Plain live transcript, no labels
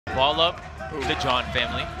ball up the John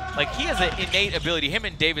family. Like, he has an innate ability. Him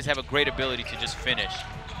and Davis have a great ability to just finish.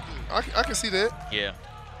 I can see that. Yeah.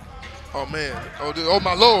 Oh, man. Oh,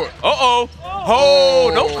 my Lord. Uh-oh.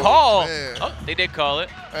 Oh, no call. Man. Oh, they did call it.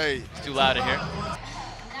 Hey. It's too loud in here.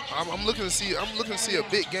 I'm looking to see a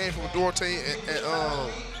big game from Duarte and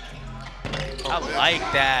I like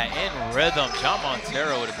that. In rhythm. Jean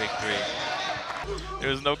Montero with a big three. There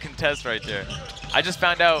was no contest right there. I just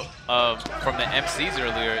found out from the MCs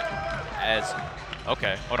earlier as,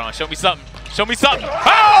 okay, hold on, show me something. Show me something.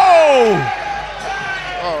 Oh!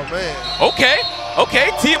 Oh, man.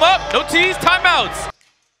 Okay, team up. No tees, timeouts. A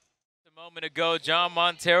moment ago, Jean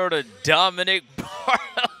Montero to Dominic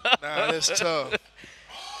Barlow. Nah, that's tough.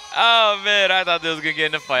 Oh, man, I thought they was going to get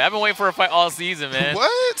in a fight. I've been waiting for a fight all season, man.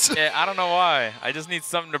 What? Yeah, I don't know why. I just need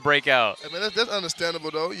something to break out. Hey, man, that's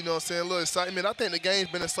understandable, though. You know what I'm saying? A little excitement. I think the game's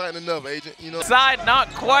been exciting enough, Agent. You know. Side,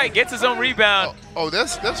 not quite. Gets his own rebound. Oh,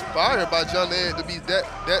 that's fire by John Ed to be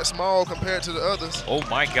that small compared to the others. Oh,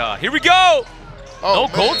 my God. Here we go. Oh,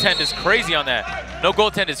 no goaltend is crazy on that. No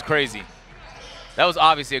goaltend is crazy. That was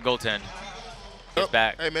obviously a goaltend. He's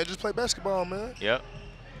back. Hey, man, just play basketball, man. Yep.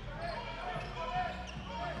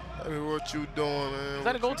 Hey, what you doing, man? Is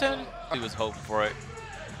that a goaltend? He was hoping for it.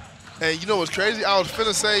 Hey, you know what's crazy? I was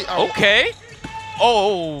finna say. Okay.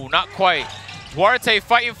 Oh, not quite. Duarte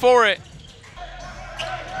fighting for it.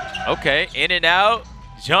 Okay, in and out.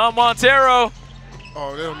 Jean Montero.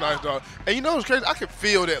 Oh, that was nice, dog. And you know what's crazy? I can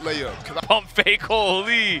feel that layup. Pump fake,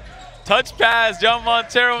 holy. Touch pass, Jean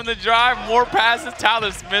Montero in the drive. More passes.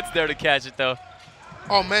 Tyler Smith's there to catch it, though.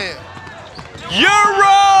 Oh, man.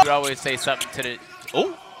 Euro! You always say something to the.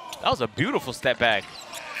 Oh, that was a beautiful step back.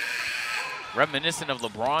 Reminiscent of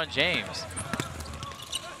LeBron James.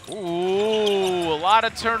 Ooh, a lot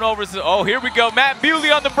of turnovers. Oh, here we go. Matt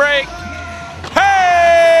Bewley on the break.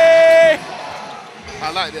 Hey!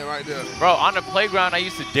 I like that right there. Bro, on the playground, I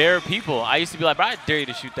used to dare people. I used to be like, bro, I dare you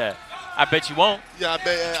to shoot that. I bet you won't. Yeah, I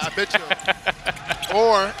bet you.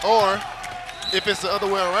 or if it's the other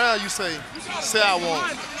way around, you say I won't.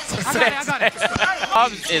 I got it.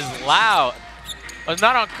 Cobbs is loud. Oh,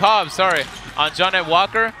 not on Cobbs, sorry. On Jonette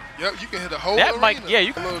Walker. Yep, you can hit a whole that arena. might, yeah,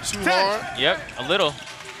 you a little too hard. Yep, a little.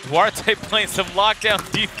 Duarte playing some lockdown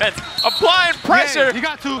defense, applying pressure. Yeah, you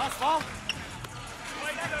got to.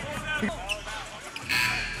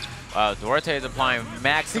 Wow, Duarte is applying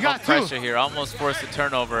maximum pressure here, almost forced a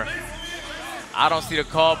turnover. I don't see the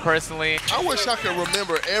call personally. I wish I could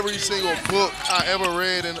remember every single book I ever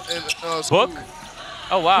read in school. Book?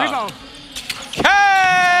 Oh, wow. Rebound.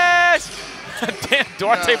 Cash! Damn,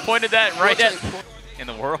 Duarte pointed that right at in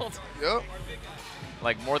the world? Yep.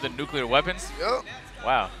 Like more than nuclear weapons? Yep.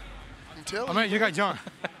 Wow. I'm telling you. I mean, you got John.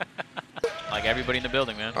 Like everybody in the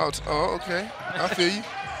building, man. Oh, okay. I feel you.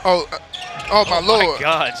 Oh, my Lord. Oh, my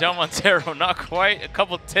God. Jean Montero, not quite. A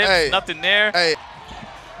couple tips, nothing there. Hey.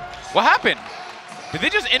 What happened? Did they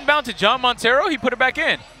just inbound to Jean Montero? He put it back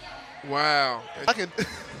in. Wow. I can.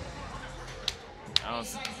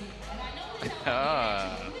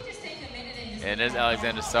 And there's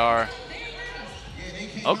Alexander Sarr.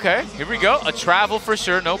 Okay, here we go. A travel for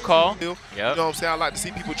sure, no call. You know what I'm saying? I like to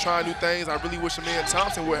see people try new things. I really wish Amir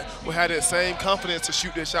Thompson would have that same confidence to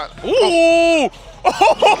shoot that shot. Ooh!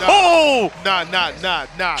 Oh! Nah.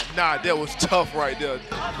 That was tough right there.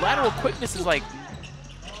 Lateral quickness is like,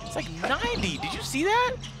 it's like 90. Did you see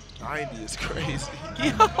that? 90 is crazy.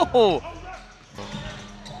 Yo!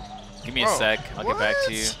 Give me a sec. I'll get back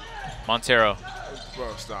to you. Montero.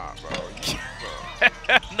 Bro, stop, bro.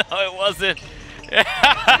 No, it wasn't.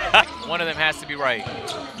 One of them has to be right.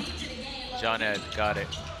 John Ed, got it.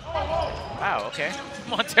 Wow, okay.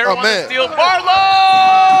 Montero on the steal.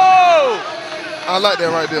 Barlow! I like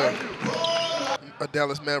that right there. A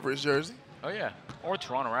Dallas Mavericks jersey. Oh, yeah. Or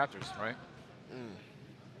Toronto Raptors, right?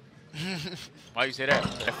 Why you say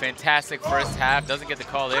that? A fantastic first half. Doesn't get the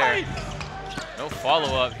call there. No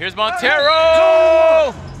follow-up. Here's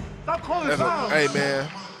Montero! Stop calling fouls. Hey, man.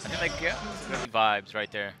 I think they get vibes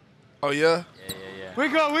right there. Oh, yeah? Yeah. We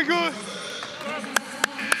good.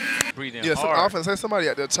 Breathing hard. I often say somebody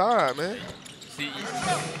at their time, man. See, you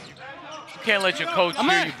can't let your coach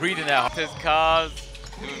hear you breathing that hard. Says Cobbs,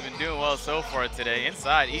 who's been doing well so far today.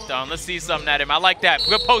 Inside, Ethan, let's see something at him. I like that.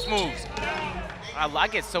 Good post moves. I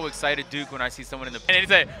get so excited, Duke, when I see someone in the – and he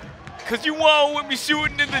said, because you won't with me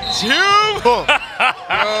shooting in the gym? Oh,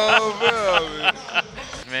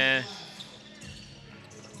 man.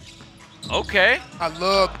 Okay. I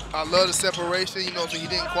love the separation. You know what I'm saying?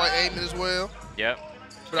 He didn't quite aim it as well. Yep.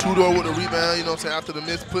 Two-door with the rebound, you know what I'm saying, after the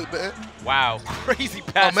missed putback. Wow. Crazy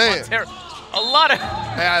pass. Oh, man. Montero. A lot of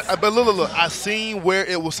But look. I seen where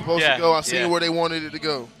it was supposed to go. I seen where they wanted it to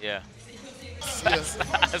go. Yeah. I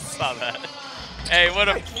saw that. Hey, what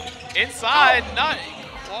a inside, not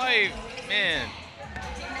quite, man.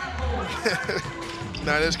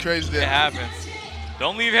 Nah, that's crazy. It happens.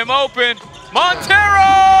 Don't leave him open.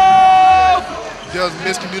 Montero! There was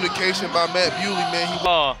miscommunication by Matt Bewley, man.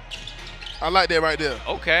 I like that right there.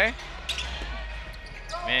 Okay.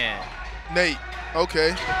 Man. Nate.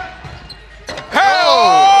 Okay.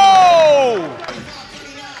 Oh!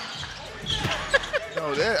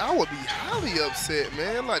 No, I would be highly upset,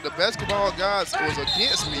 man. Like the basketball gods was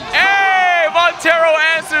against me. Hey, Montero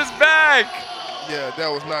answers back. Yeah, that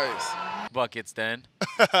was nice. Buckets then.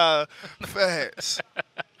 Facts.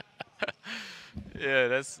 Yeah,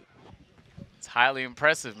 it's highly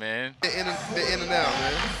impressive, man. They're in and out,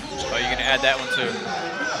 man. Oh, you're gonna add that one too.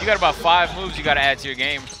 You got about 5 moves you gotta add to your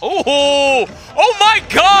game. Oh! Oh my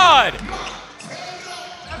God!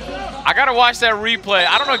 I gotta watch that replay.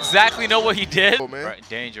 I don't exactly know what he did. Oh, man. Right,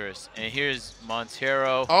 dangerous. And here's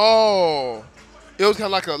Montero. Oh, it was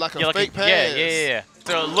kind of like a fake pass. Yeah.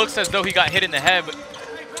 So it looks as though he got hit in the head. But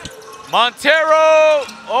Montero!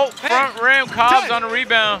 Oh, front rim. Cobbs on the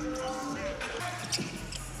rebound.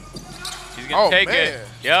 He's gonna take it.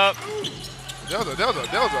 Yep. That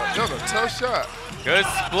was a tough shot. Good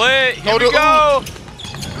split. Here we go.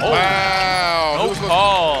 Oh, wow. No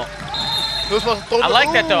call. I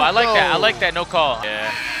like that though. I like that. I like that. No call.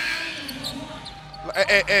 Yeah.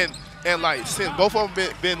 And like since both of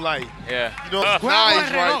them been like, yeah. You know,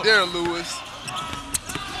 nice right there, Lewis.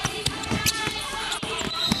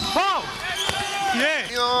 Oh. Yeah.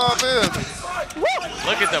 You know what I mean?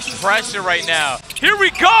 Look at the pressure right now. Here we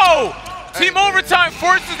go. Team overtime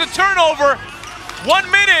forces the turnover.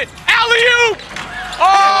 1 minute. Alley-oop.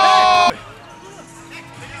 Oh.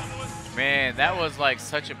 Man, that was like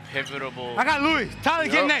such a pivotal. I got Louis. Tyler,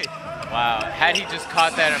 get Nate. Wow. Had he just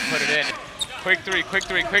caught that and put it in. Quick three.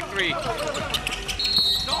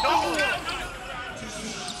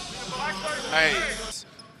 Hey.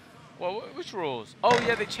 Well, which rules? Oh,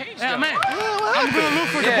 yeah, they changed them. Man. I'm going to look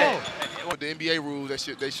for the ball. With the NBA rules,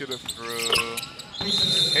 they should have.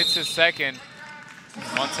 Hits his second.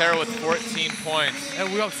 Montero with 14 points.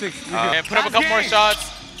 And we up 6. And put up a couple more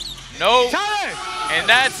shots. Nope. And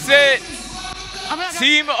that's it.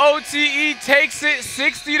 Team OTE takes it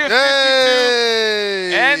 60 to 52.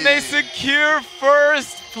 Hey. And they secure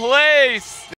first place.